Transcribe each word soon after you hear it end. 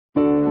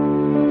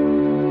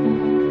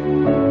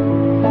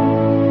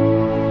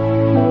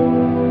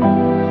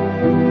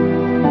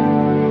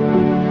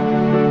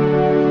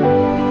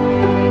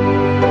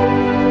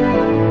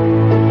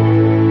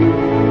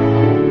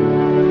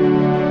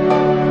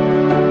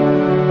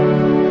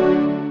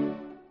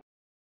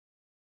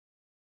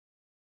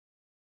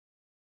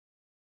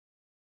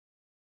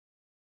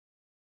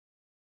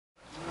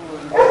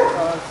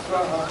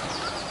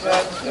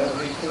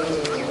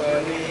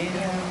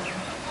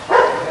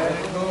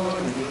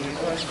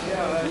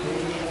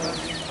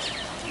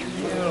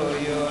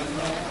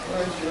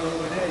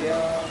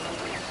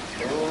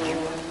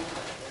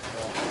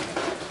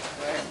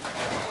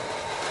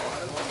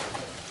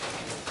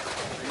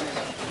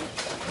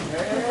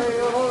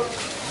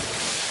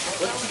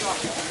This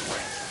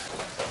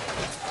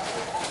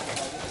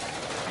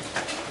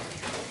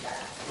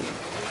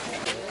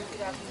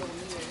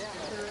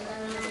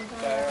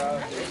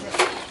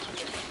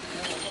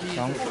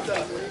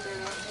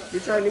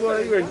one you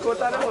want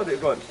raincoat and how they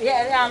got?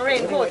 Yeah,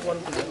 raincoat.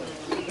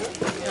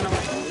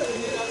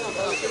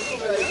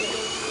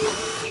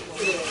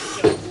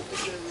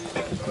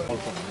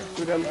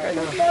 To them kind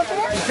of.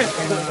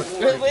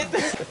 Wait.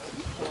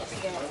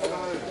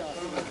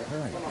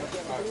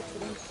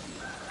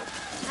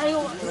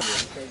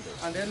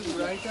 And then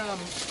right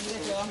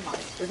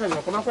this one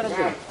come up with a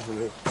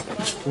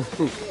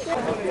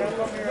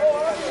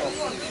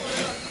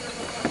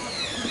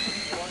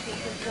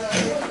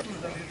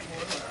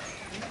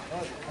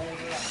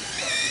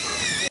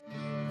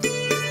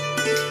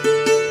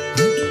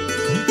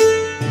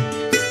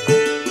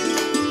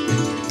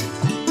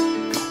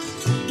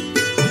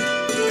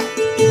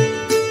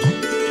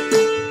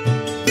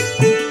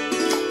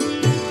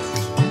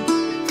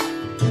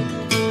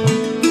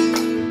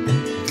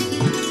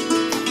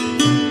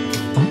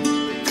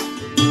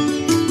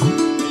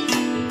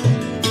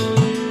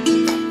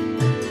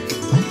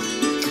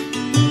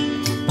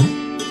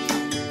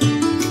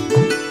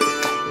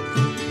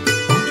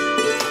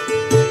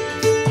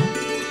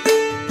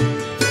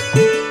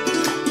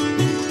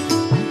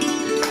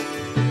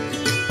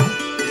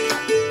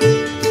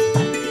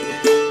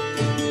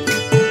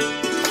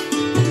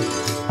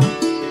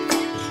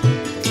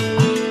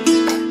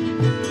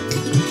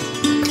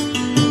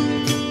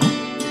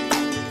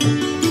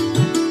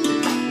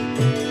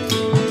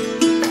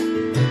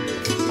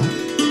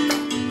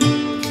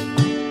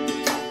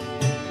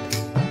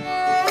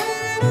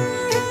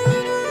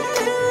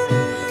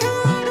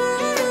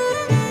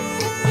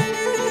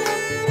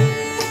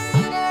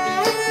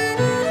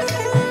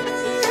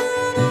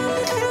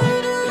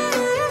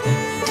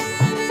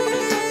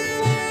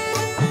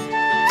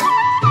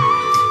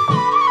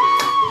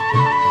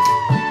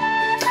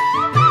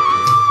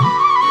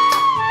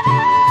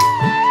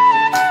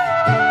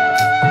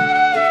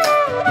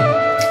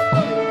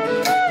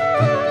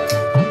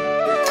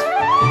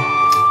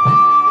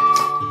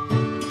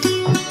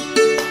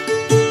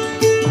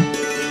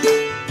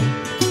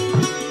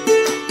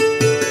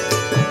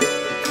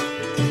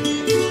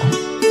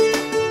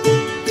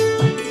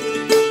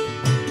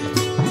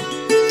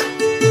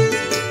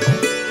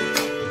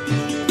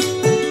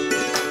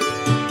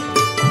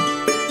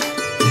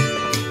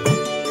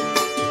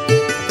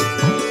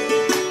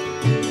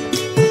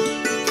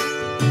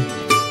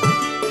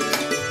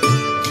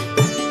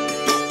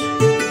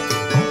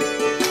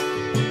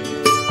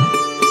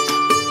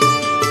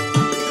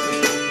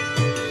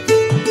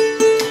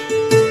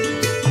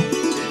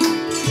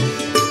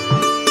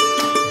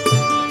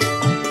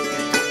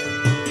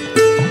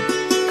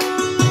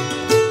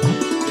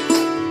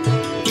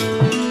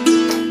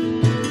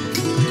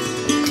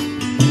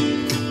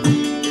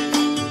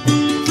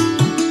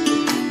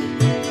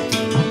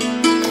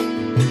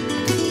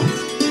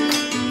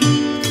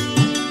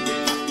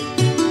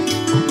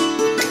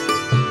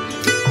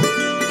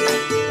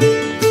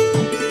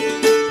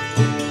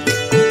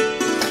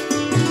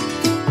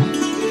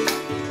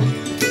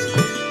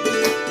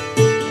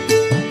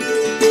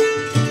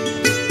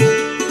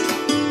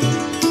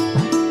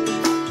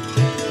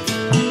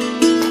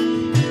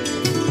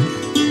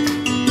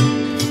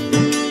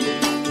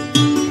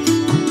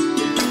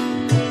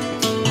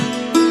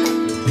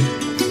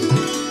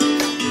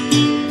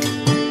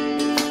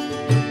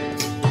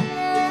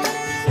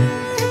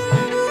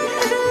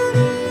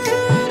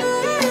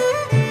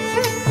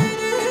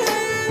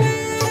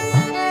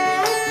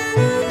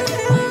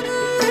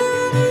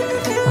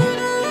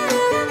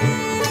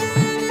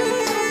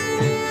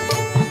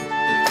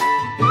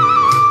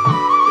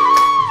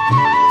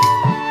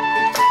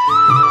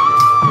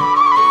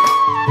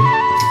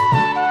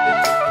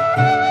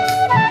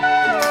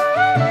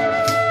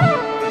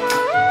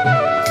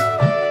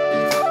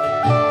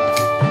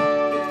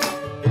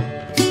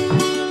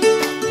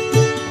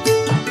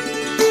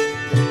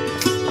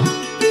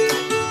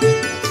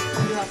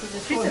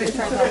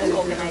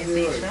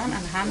organization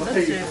and hand us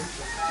to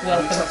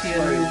welcome to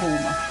your new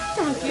home.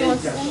 Thank you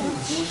so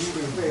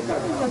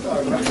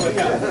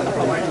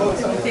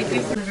much. Take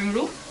you to the living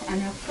room and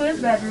your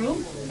first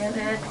bedroom, and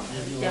then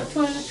your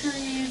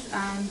toiletries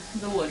and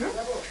the wardrobe.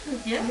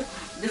 Yeah,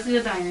 this is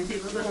your dining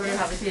table, but we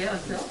have it here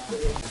also.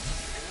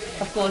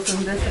 Of course,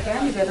 in this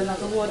again, you get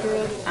another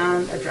wardrobe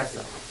and a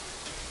dresser.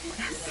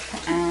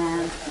 Yes,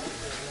 and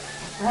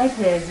right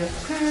here is your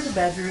third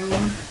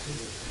bedroom.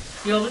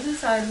 You always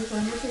decide which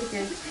one you take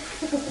in.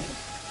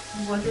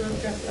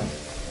 Wardrobe, dresser.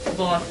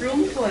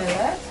 Bathroom,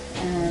 toilet,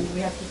 and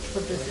we have to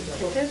put this in the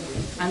kitchen.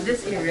 And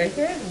this area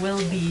here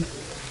will be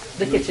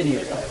the kitchen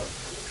area.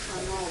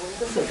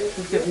 So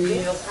we've given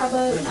you your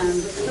cupboard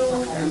and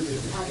stove and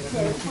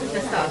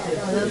let's start it.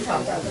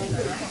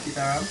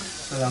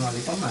 Assalamu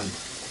alaikum, man.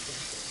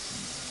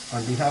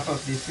 On behalf of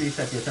the Free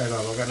Secretary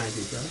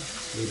Organization,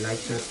 we'd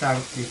like to thank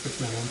the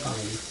Christian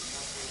family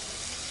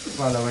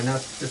for allowing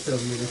us to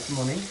serve you this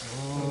morning.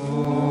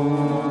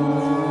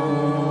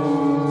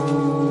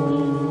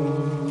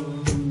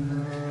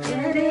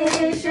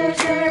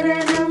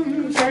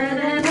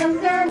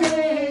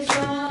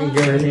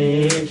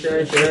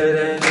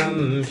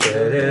 Sharanam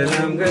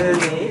Sharanam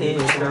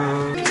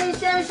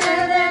Ganesha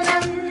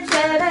Sharanam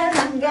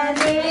Sharanam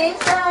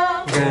Ganesha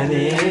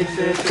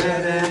Ganesha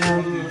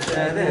Sharanam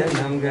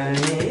Sharanam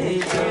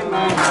Ganesha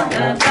My heart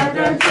has got a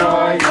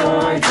joy,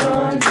 joy,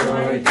 joy,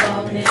 joy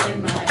down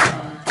in my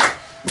heart,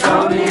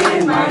 down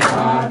in my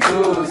heart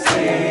to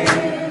sing.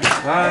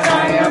 And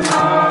I am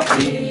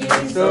happy,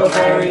 so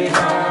very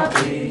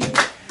happy,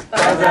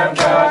 'cause I've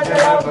got the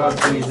love of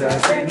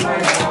Jesus in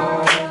my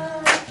heart.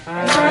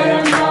 And I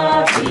am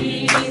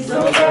happy,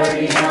 so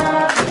very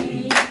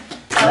happy,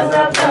 'cause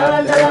I've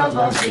got the love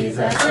of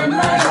Jesus in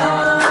my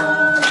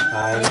heart.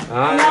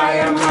 And I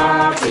am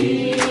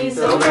happy,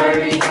 so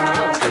very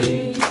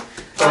happy,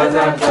 'cause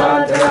I've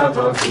got the love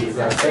of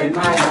Jesus in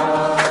my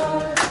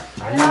heart.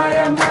 And I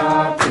am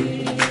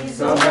happy,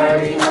 so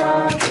very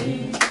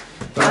happy,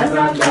 'cause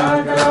I've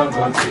got the love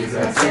of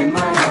Jesus in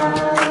my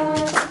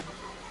heart.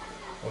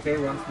 Okay,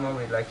 once more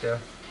we'd like to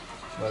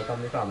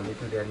welcome the family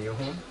to their new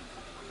home.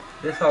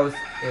 This house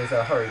is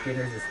a hurricane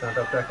resistant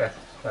up to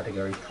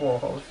category 4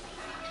 house.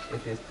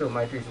 It is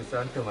termite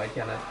resistant. Termite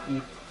cannot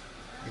eat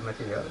the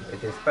material.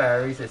 It is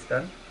fire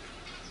resistant.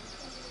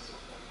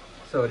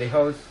 So the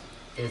house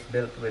is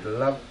built with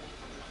love.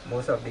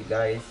 Most of the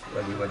guys,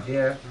 when they were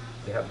there,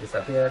 they have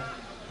disappeared.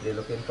 They're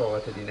looking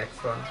forward to the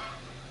next one.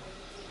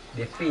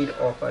 They feed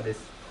off of this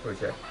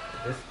project.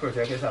 This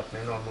project is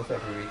happening almost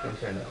every week in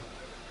Trinidad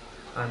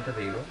and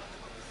Tobago,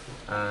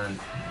 and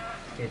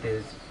it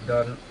is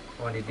done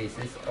on the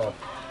basis of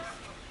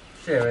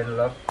sharing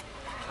love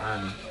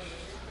and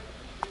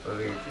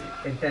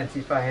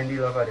intensifying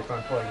the love at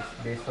different points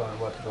based on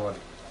what God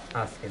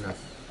asking us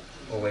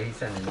or where He's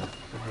sending us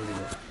to do the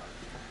work.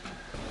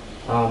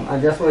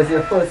 And just what is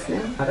your first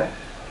name?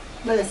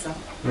 Melissa.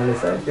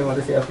 Melissa, do you want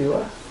to say a few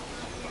words?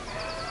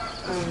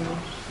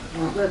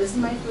 Well, this is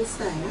my first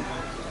time.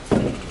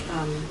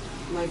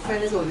 My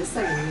friend is always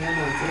telling me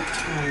about it,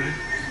 and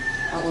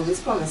I always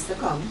promise to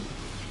come,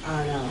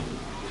 and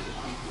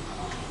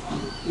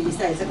we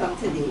decided to come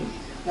today.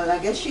 Well, I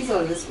guess she's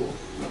always go.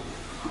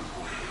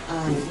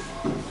 And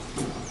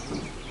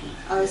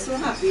I was so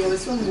happy, I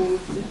was so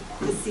moved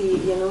to see,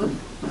 the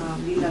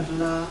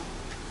level of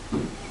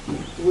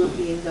work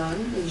being done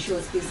in a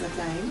short space of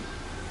time.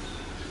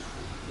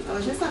 I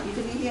was just happy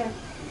to be here.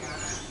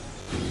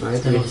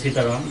 Hello,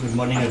 Sitaram. Good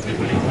morning,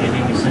 everybody. My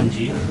name is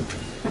Sanjeev,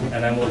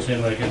 and I'm also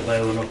invited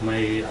by one of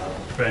my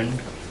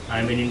friend.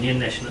 I'm an Indian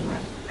national,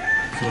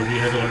 so he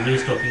has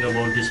always talking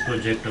about this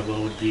project,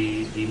 about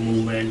the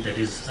movement that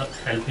is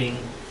helping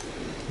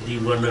the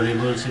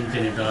vulnerables in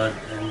Trinidad,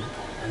 and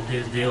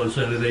they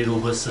also have a very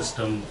robust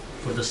system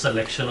for the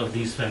selection of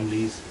these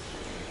families.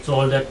 So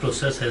all that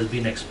process has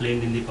been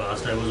explained in the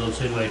past. I was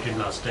also invited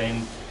last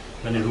time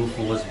when a roof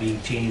was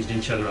being changed in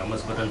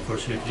Chagramas, but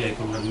unfortunately I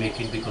could not make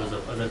it because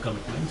of other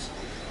commitments.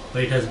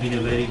 But it has been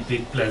a very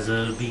big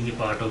pleasure being a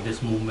part of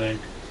this movement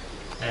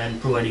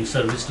and providing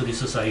service to the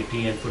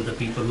society and for the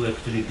people who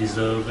actually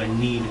deserve and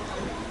need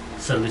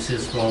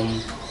services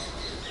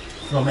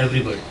from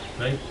everybody,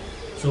 right?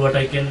 So what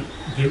I can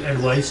give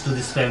advice to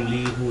this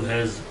family who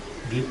has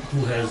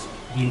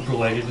been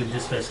provided with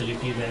this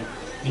facility, that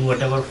in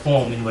whatever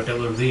form, in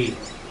whatever way,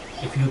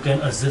 if you can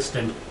assist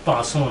and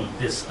pass on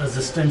this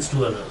assistance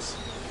to others,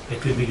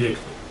 it will be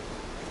grateful.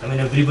 I mean,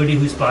 everybody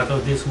who is part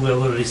of this,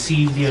 whoever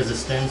received the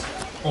assistance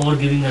or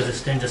giving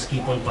assistance, just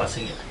keep on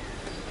passing it.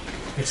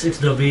 It's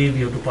the way we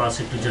have to pass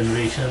it to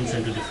generations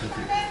and to different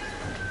people.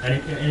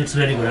 And it's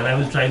very good, and I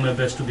will try my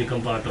best to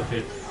become part of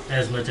it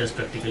as much as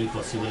practically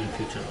possible in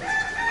future also.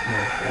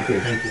 Thank you.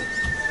 Thank you.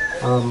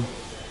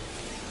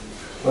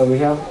 Well, we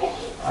have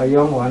a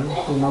young one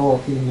who now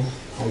walking,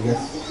 I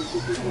guess.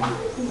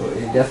 So,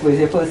 just what is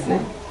your first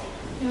name?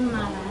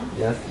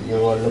 Yes, you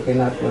were looking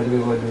at when we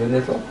were doing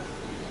this one?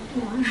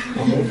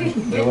 Okay.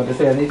 Do you want to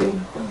say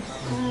anything?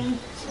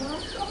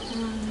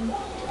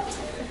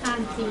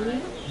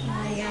 Auntie,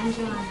 young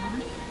Joanna,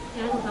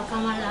 young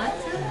Bakamalat,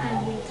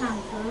 and we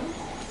thank her.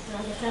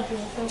 It's a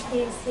beautiful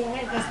place here.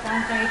 It was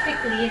done very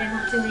quickly, you don't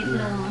have to wait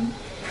long.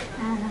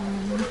 And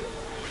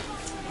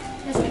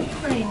just keep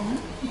praying.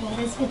 God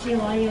is with you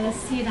all, you will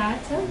see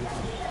that.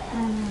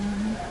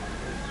 And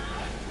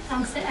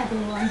thanks to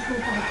everyone who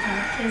helped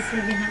out. It's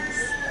really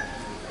nice.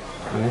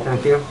 Alright,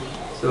 thank you.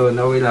 So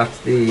now we'll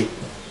ask the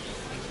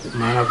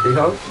man of the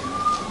house.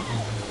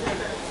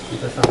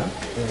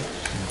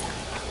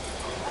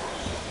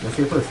 What's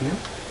your first name?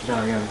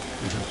 Darian.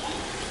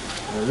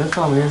 This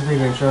family has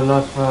been in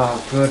Charlotte for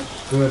a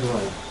good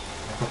while,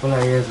 a couple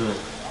of years old.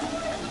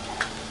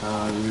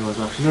 We was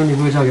actually on the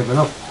verge of giving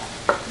up.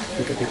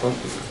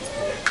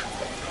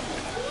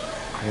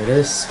 It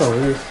is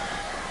family.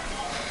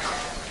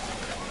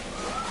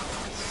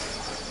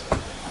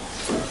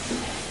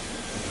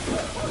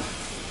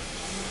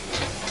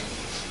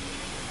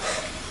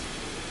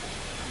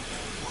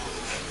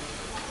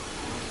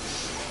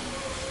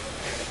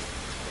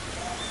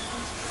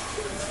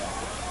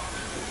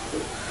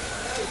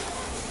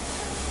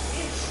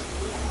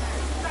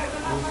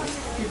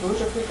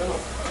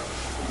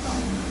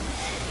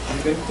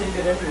 You can take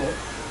it anywhere.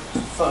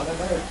 Father,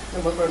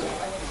 my brother.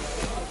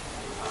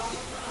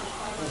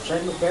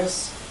 trying my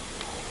best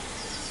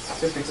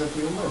to fix it for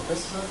you. My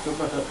best is not good,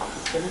 but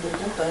it's going to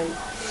take time.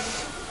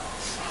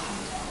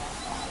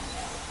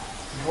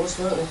 Most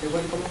well, if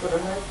everybody come for a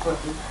night, but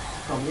the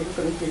family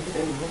couldn't take it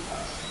anymore.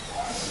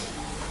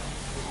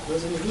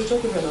 There's a new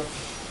job developed.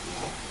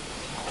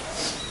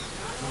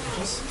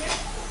 Just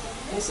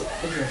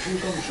exactly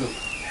come true.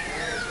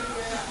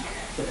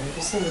 But I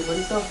just say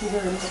everybody thank you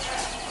very much.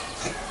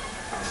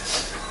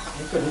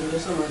 I couldn't do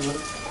so much.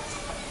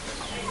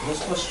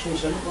 Just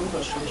frustration, one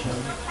frustration.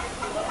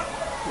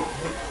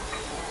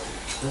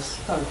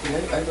 Just thank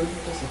you. I don't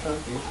think that's a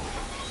thank you.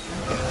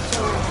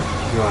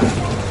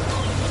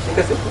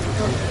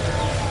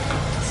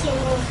 So,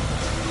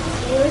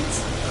 words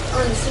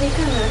honestly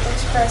cannot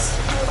express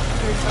how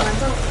grateful and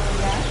thankful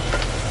we are.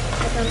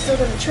 But I'm still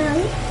going to try.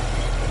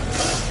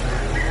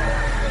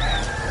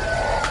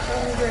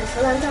 I'm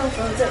grateful and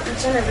thankful to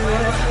each and every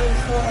one of you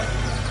for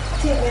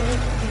taking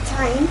the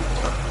time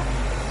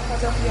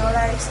out of your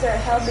lives to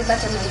help the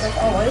betterment of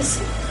ours.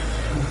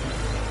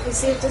 It's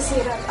safe to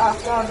say that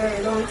after a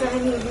very long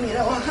time, you made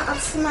our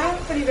hearts smile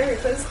for the very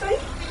first time.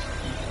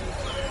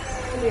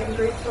 I am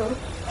grateful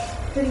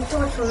for the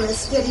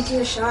thoughtfulness,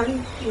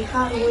 dedication, the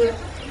hard work,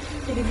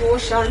 the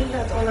devotion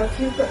that all of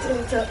you put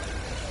into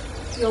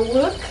your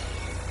work.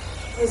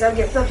 Is a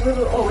gift that we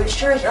will always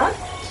treasure.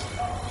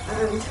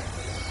 And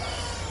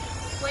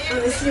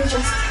honestly,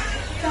 just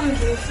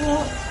thank you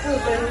for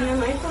helping me and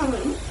my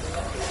family,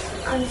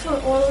 and for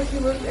all of the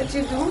work that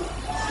you do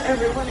for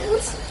everyone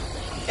else.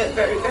 I'm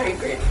very, very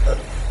grateful.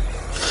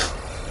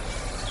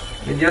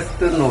 Just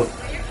to note,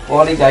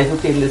 all the guys who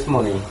came this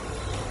morning,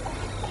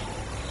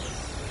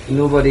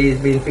 nobody is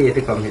being paid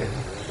to come here,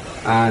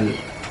 and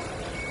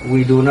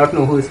we do not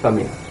know who is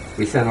coming.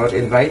 We send out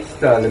invites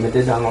to a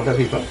limited amount of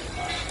people,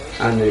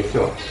 and they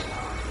show up.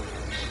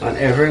 And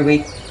every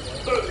week,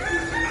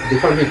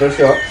 different people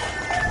show up,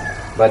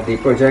 but the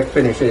project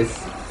finishes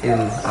in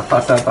a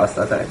faster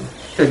time.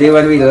 Today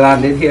when we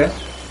landed here,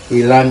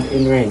 we land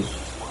in rain.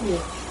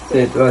 So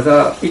it was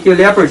a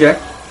peculiar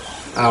project.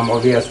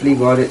 Obviously,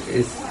 God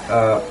is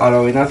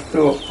allowing us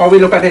to, how we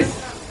look at it,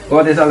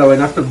 God is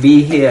allowing us to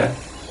be here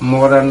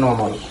more than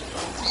normal,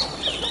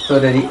 so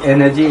that the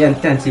energy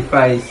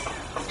intensifies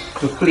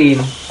to clean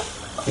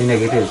the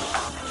negative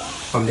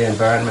from the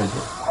environment.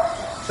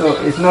 So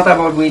it's not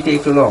about we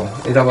take too long,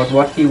 it's about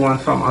what He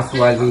wants from us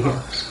while we're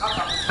here.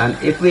 And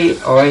if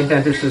our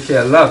intent is to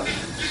share love,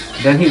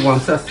 then He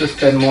wants us to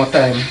spend more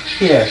time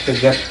here to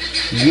get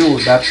you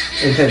that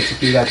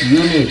intensity that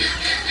you need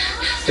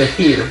to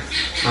heal,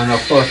 and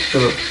of course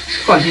to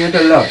continue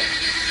to love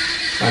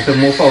and to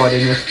move forward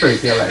in your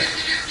spiritual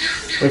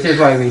life, which is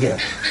why we're here.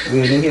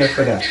 We're here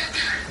for that.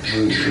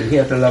 We're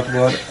here to love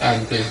God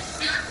and to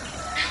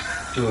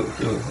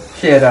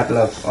share that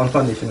love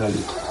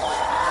unconditionally.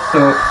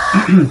 So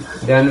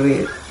then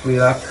we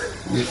ask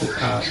you to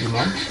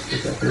Imam to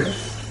say please.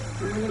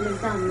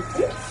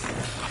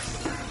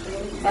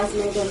 As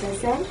my daughter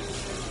said,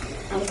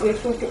 I'm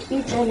grateful to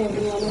each and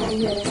every one of you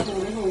here this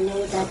morning. I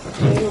know that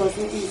it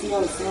wasn't easy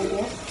outside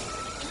there.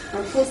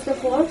 And first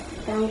of all,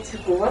 thanks to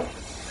God,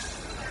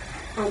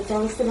 and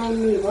thanks to my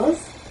neighbors,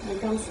 and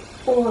thanks to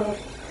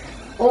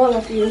all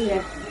of you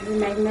here. You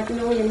might not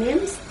know your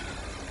names,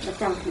 but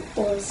thank you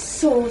all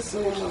so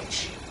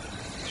much.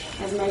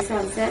 As my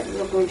son said, we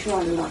were going through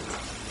a lot,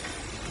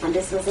 and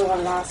this was our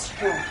last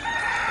straw.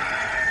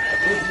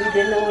 We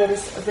didn't know where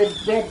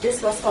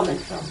this was coming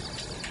from.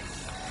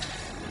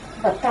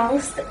 But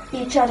thanks to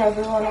each and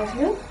every one of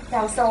you,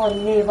 thanks to our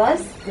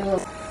neighbors,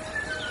 and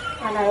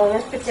I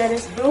always picture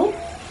this broom,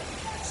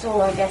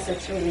 so I guess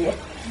it's really a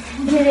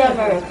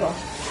miracle.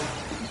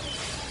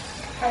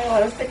 I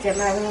always picture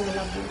my woman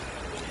of you.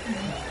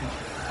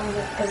 And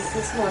because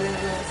this morning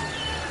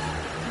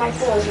my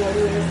pause was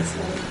really this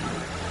morning.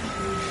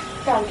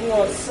 Thank you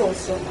all so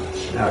much.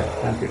 Alright,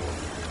 thank you.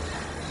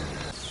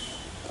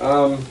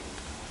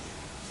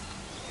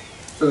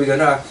 So we're going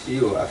to ask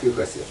you a few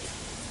questions.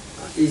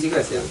 Easy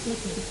question.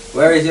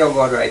 Where is your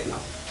God right now?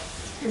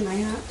 In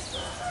my heart.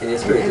 In your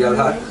spiritual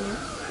heart?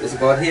 Is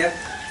God here?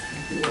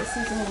 Yes,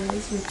 He's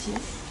always with you.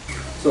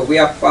 So we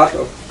are part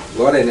of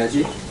God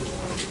energy,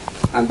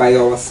 and by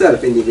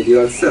ourselves,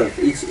 individual self,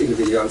 each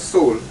individual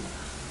soul,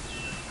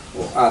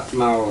 or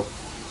atma, or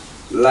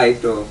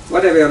light, or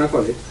whatever you want to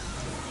call it,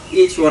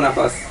 each one of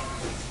us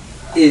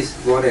is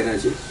God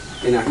energy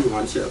in a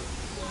human shell.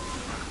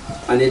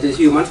 And it is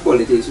human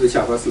qualities which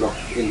have us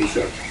locked in the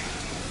shell.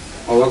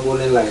 Our goal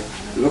in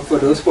life, look for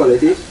those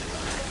qualities,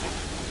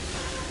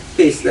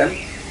 face them,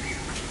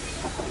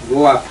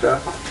 go after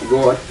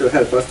God to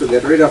help us to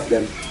get rid of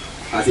them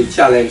as He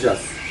challenges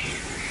us.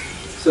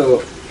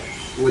 So,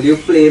 will you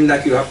claim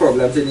that you have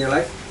problems in your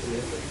life?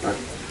 Yes.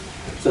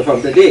 Right. So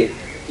from today,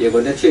 you're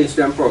going to change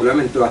them problem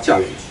into a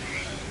challenge.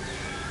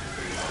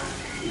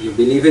 You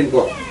believe in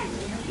God.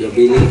 You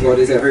believe God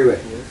is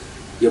everywhere.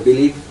 Do you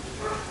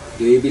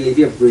believe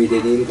you're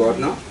breathing in God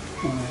now?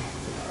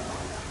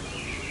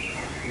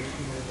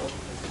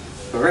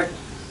 Correct.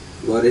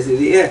 God is in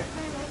the air,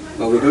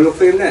 but we don't look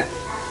for Him there.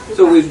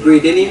 So we're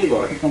breathing in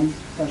God.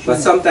 But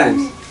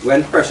sometimes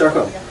when pressure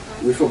comes,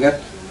 we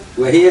forget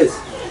where he is.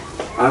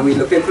 And we're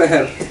looking for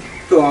help,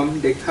 Tom,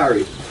 Dick,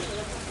 Harry,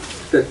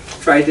 to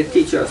try to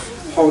teach us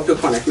how to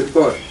connect with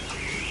God.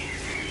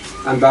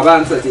 And Baba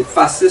answers, the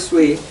fastest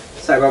way,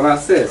 Sai Baba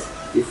says,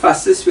 the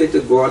fastest way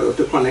to God or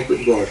to connect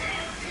with God,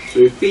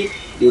 repeat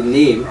the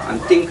name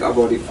and think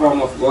about the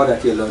form of God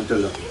that you learn to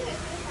love.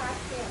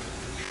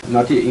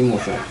 Not your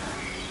emotion.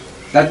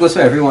 That goes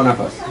for every one of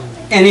us.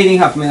 Anything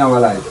happen in our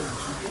life,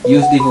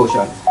 use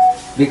devotion.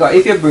 Because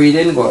if you breathe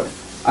in God,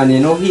 and you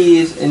know He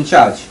is in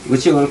charge,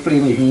 which you will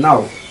claim even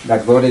now,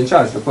 that God in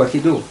charge, look what He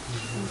do.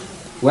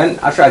 When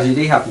a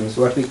tragedy happens,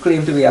 what we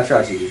claim to be a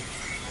tragedy,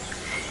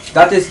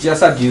 that is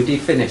just a duty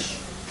finish.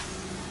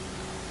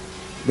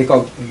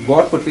 Because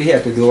God put me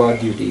here to do our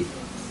duty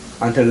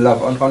and to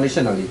love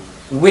unconditionally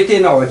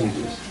within our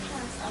duties.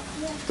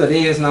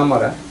 Today is now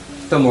mother,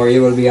 tomorrow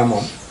you will be a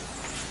mom.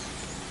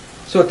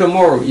 So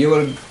tomorrow you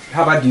will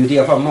have a duty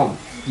of a mom.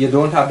 You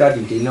don't have that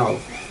duty now.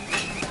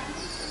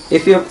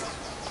 If you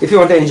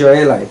want to enjoy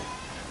your life,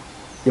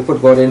 you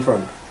put God in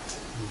front.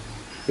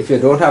 If you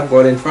don't have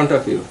God in front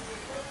of you,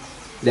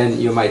 then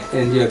you might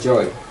end your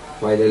joy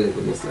while you live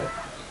in this life.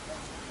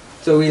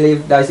 So we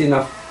leave, that's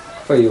enough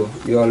for you.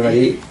 You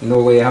already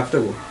know where you have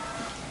to go.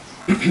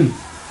 You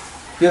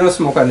don't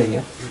smoke anything,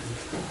 yeah?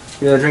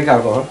 You don't drink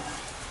alcohol?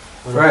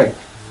 Right.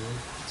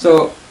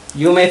 So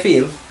you may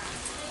feel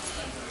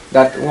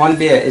that one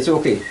beer is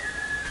okay,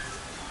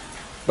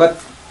 but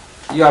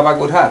you have a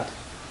good heart,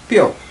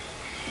 pure,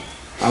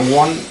 and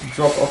one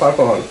drop of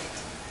alcohol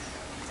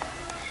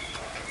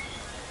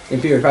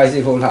impurifies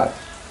the whole heart.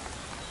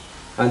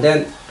 And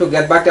then to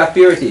get back that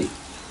purity,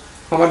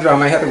 how much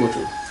drama I have to go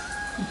through?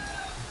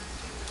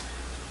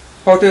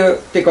 How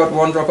to take out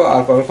one drop of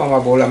alcohol from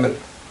a bowl of milk?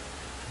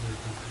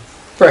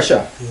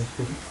 Pressure,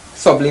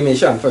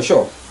 sublimation for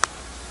sure.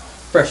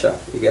 Pressure,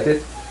 you get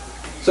it?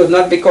 So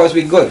not because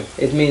we're good,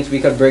 it means we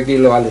can break the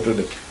law a little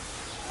bit.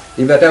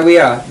 The better we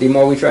are, the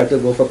more we try to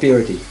go for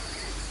purity.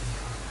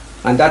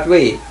 And that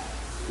way,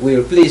 we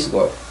will please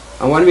God.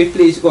 And when we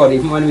please God,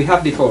 even when we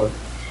have the fault,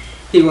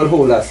 He will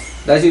hold us.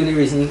 That's the only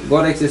reason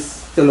God exists,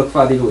 to look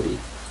for the devotee.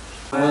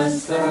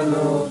 Samasta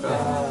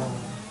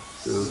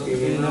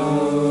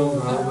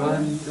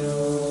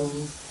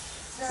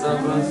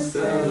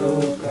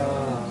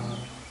loka,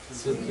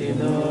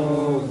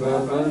 Sukhino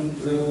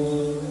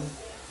Bhavantu.